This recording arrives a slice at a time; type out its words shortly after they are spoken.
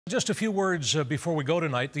Just a few words before we go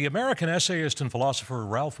tonight. The American essayist and philosopher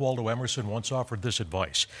Ralph Waldo Emerson once offered this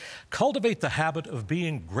advice: cultivate the habit of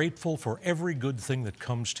being grateful for every good thing that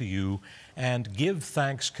comes to you and give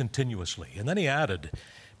thanks continuously. And then he added,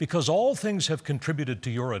 because all things have contributed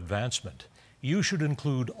to your advancement, you should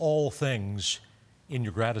include all things in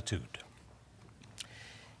your gratitude.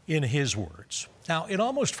 In his words. Now, in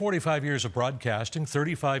almost 45 years of broadcasting,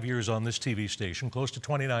 35 years on this TV station, close to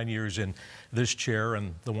 29 years in this chair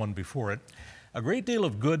and the one before it, a great deal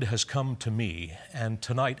of good has come to me, and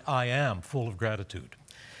tonight I am full of gratitude.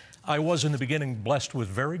 I was in the beginning blessed with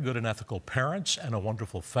very good and ethical parents and a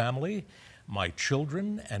wonderful family, my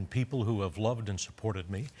children and people who have loved and supported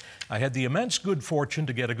me. I had the immense good fortune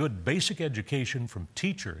to get a good basic education from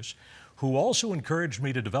teachers who also encouraged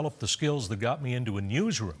me to develop the skills that got me into a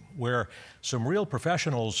newsroom where some real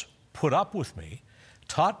professionals put up with me,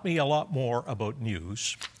 taught me a lot more about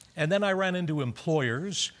news, and then I ran into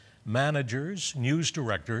employers, managers, news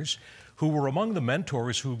directors who were among the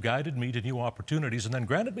mentors who guided me to new opportunities and then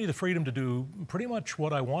granted me the freedom to do pretty much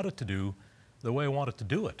what I wanted to do the way I wanted to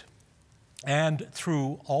do it. And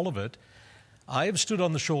through all of it, I have stood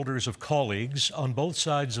on the shoulders of colleagues on both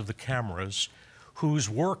sides of the cameras whose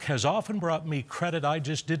work has often brought me credit I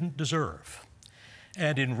just didn't deserve.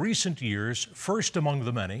 And in recent years, first among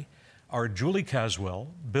the many are Julie Caswell,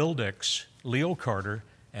 Bill Dix, Leo Carter,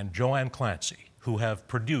 and Joanne Clancy, who have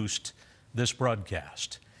produced this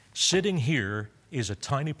broadcast. Sitting here is a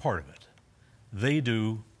tiny part of it. They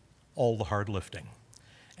do all the hard lifting.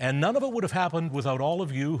 And none of it would have happened without all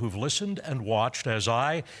of you who've listened and watched as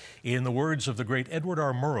I, in the words of the great Edward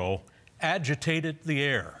R. Murrow, agitated the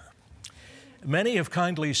air. Many have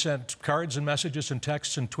kindly sent cards and messages and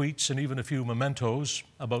texts and tweets and even a few mementos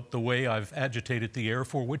about the way I've agitated the air,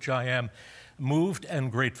 for which I am moved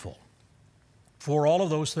and grateful. For all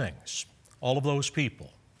of those things, all of those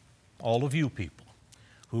people, all of you people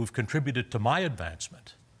who've contributed to my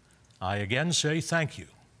advancement, I again say thank you.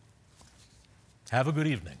 Have a good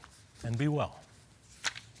evening and be well.